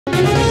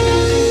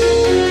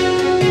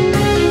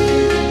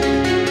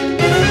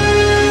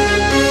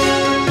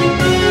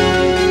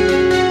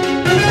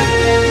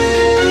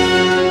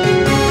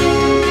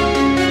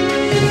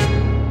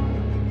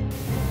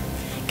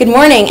Good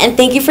morning, and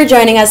thank you for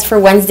joining us for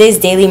Wednesday's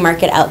Daily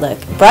Market Outlook,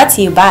 brought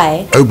to you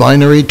by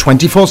O'Binary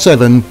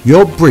 24/7,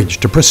 your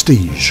bridge to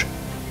prestige.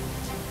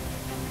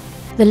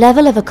 The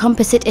level of a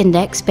composite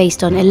index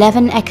based on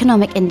 11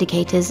 economic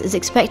indicators is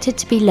expected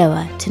to be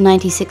lower to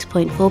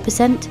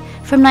 96.4%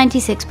 from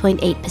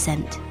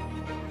 96.8%.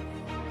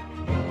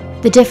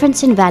 The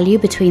difference in value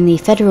between the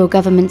federal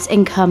government's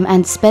income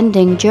and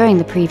spending during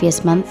the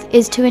previous month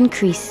is to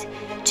increase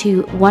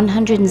to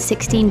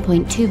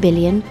 $116.2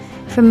 billion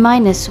from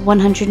minus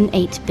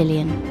 $108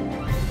 billion.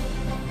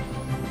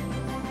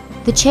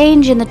 The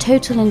change in the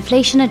total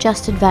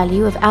inflation-adjusted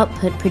value of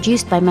output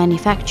produced by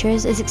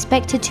manufacturers is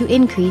expected to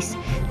increase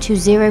to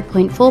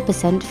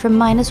 0.4% from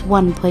minus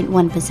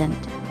 1.1%.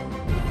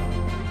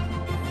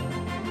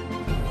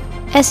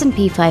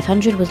 S&P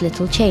 500 was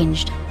little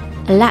changed.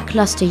 A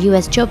lackluster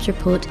US jobs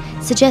report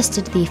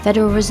suggested the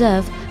Federal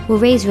Reserve will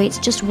raise rates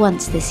just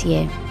once this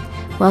year,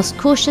 whilst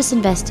cautious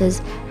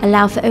investors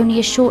allow for only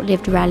a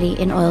short-lived rally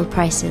in oil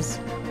prices.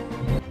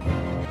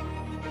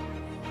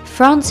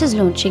 France is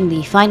launching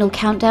the final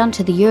countdown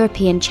to the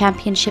European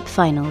Championship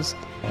finals,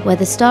 where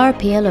the star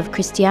appeal of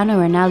Cristiano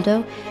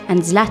Ronaldo and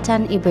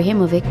Zlatan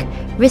Ibrahimovic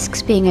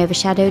risks being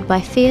overshadowed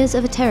by fears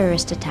of a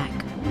terrorist attack.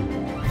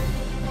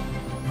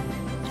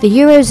 The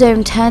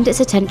Eurozone turned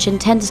its attention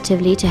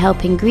tentatively to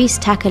helping Greece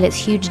tackle its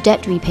huge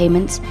debt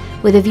repayments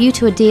with a view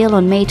to a deal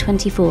on May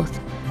 24th,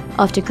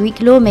 after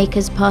Greek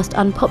lawmakers passed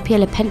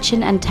unpopular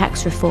pension and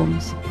tax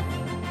reforms.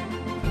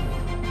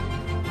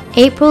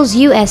 April's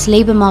US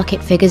labour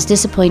market figures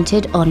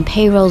disappointed on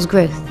payrolls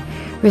growth,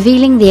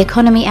 revealing the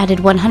economy added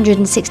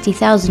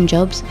 160,000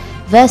 jobs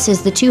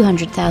versus the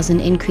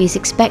 200,000 increase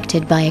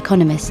expected by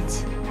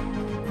economists.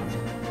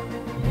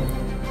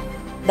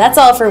 That's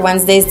all for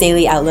Wednesday's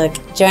Daily Outlook.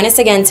 Join us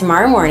again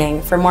tomorrow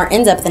morning for more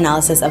in-depth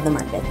analysis of the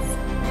markets.